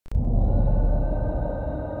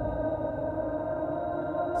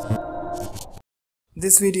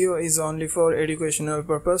This video is only for educational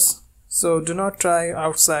purpose, so do not try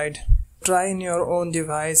outside. Try in your own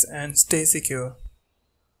device and stay secure.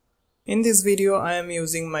 In this video I am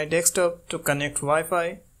using my desktop to connect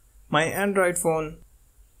Wi-Fi, my Android phone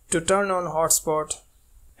to turn on hotspot,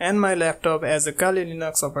 and my laptop as a Kali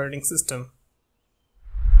Linux operating system.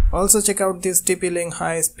 Also check out this TP-Link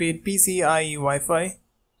high-speed PCIe Wi-Fi,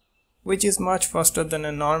 which is much faster than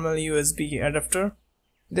a normal USB adapter.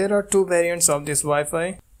 There are two variants of this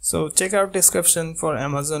Wi-Fi, so check out description for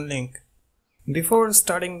Amazon link. Before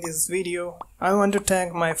starting this video, I want to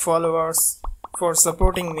thank my followers for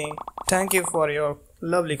supporting me. Thank you for your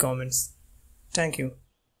lovely comments. Thank you.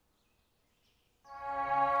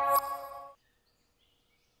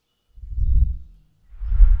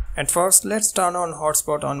 At first, let's turn on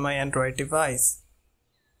hotspot on my Android device.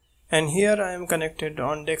 And here I am connected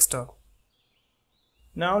on desktop.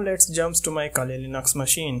 Now let's jump to my Kali Linux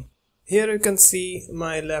machine. Here you can see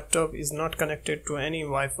my laptop is not connected to any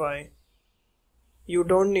Wi-Fi. You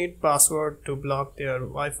don't need password to block their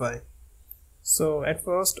Wi-Fi. So at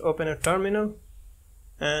first open a terminal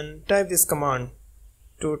and type this command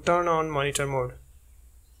to turn on monitor mode.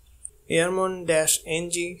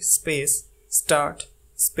 airmon-ng space start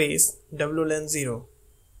space WLAN 0.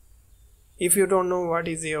 If you don't know what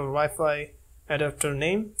is your Wi-Fi adapter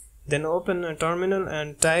name, then open a terminal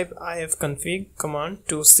and type ifconfig command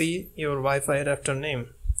to see your Wi-Fi adapter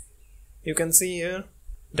name. You can see here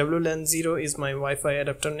WLAN 0 is my Wi-Fi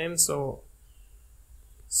adapter name, so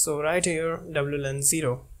write here WLAN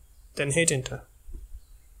 0, then hit enter.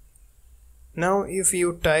 Now if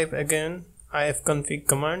you type again ifconfig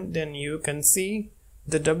command, then you can see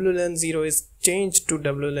the WLAN 0 is changed to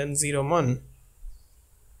WLAN 01.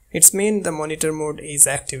 It means the monitor mode is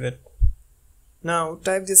activated. Now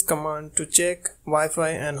type this command to check Wi-Fi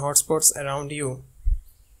and hotspots around you.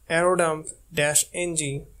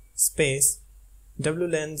 aerodump-ng space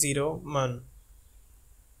WLAN 01.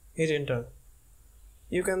 Hit enter.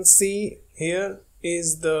 You can see here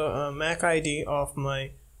is the MAC ID of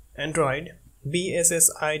my Android.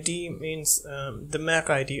 BSSID means the MAC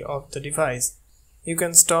ID of the device. You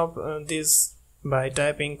can stop this by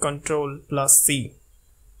typing Ctrl+C.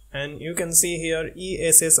 And you can see here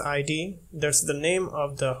ESSID, that's the name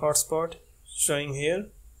of the hotspot showing here.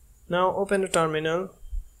 Now open a terminal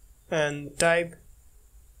and type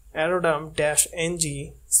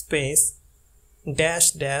aerodump-ng space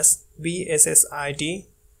 --BSSID,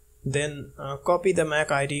 then copy the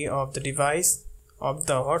MAC ID of the device of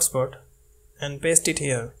the hotspot and paste it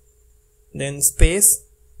here. Then space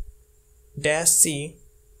 -C.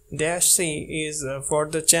 -C is for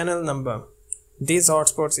the channel number. This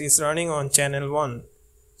hotspot is running on channel 1,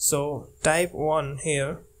 so type 1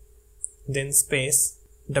 here, then space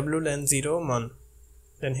WLAN 01,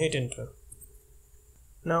 then hit enter.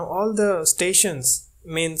 Now all the stations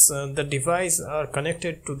means the device are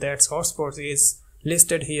connected to that hotspot is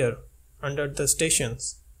listed here under the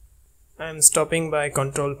stations. I am stopping by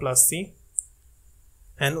Ctrl+C,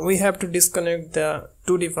 and we have to disconnect the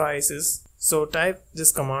two devices, so type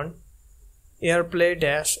this command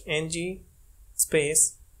airplay-ng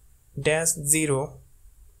space -0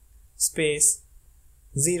 space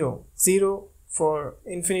 0 for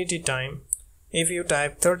infinity time. If you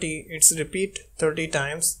type 30, it's repeat 30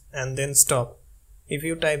 times and then stop. If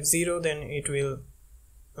you type 0, then it will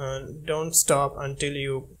don't stop until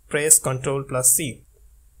you press Ctrl+C.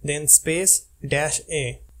 Then space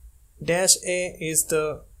 -A. -A is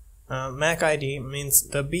the MAC ID, means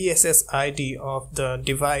the BSS ID of the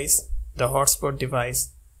device, the hotspot device.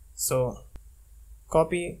 So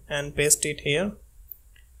copy and paste it here.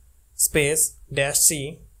 Space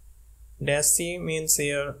 -C. -C means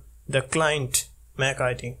here the client MAC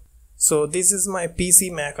ID. So this is my PC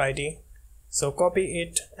MAC ID. So copy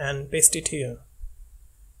it and paste it here.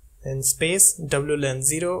 Then space WLAN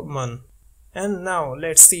 01. And now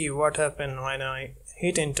let's see what happened when I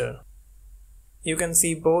hit enter. You can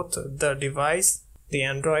see both the device, the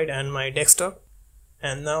Android and my desktop.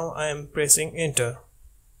 And now I am pressing enter.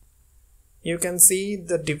 You can see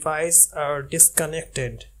the device are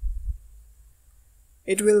disconnected.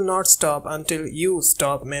 It will not stop until you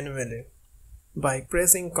stop manually by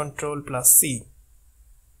pressing Ctrl+C.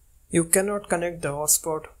 You cannot connect the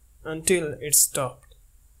hotspot until it's stopped.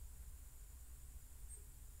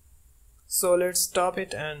 So let's stop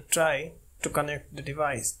it and try to connect the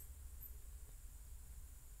device.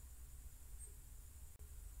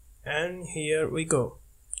 And here we go.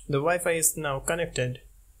 The Wi-Fi is now connected.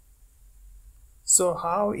 So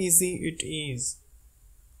how easy it is.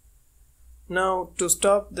 Now to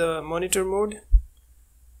stop the monitor mode,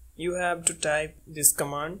 you have to type this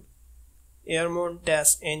command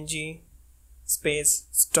airmode-ng space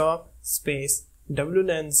stop space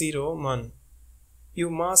WLAN 01. You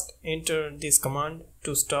must enter this command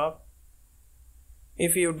to stop.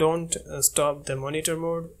 If you don't stop the monitor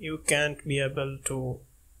mode, you can't be able to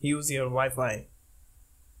use your Wi-Fi.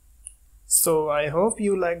 So I hope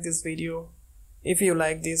you like this video. If you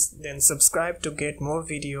like this, then subscribe to get more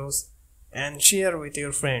videos and share with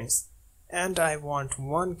your friends. And I want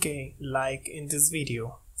 1K like in this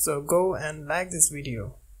video. So go and like this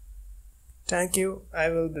video. Thank you. I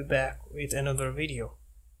will be back with another video.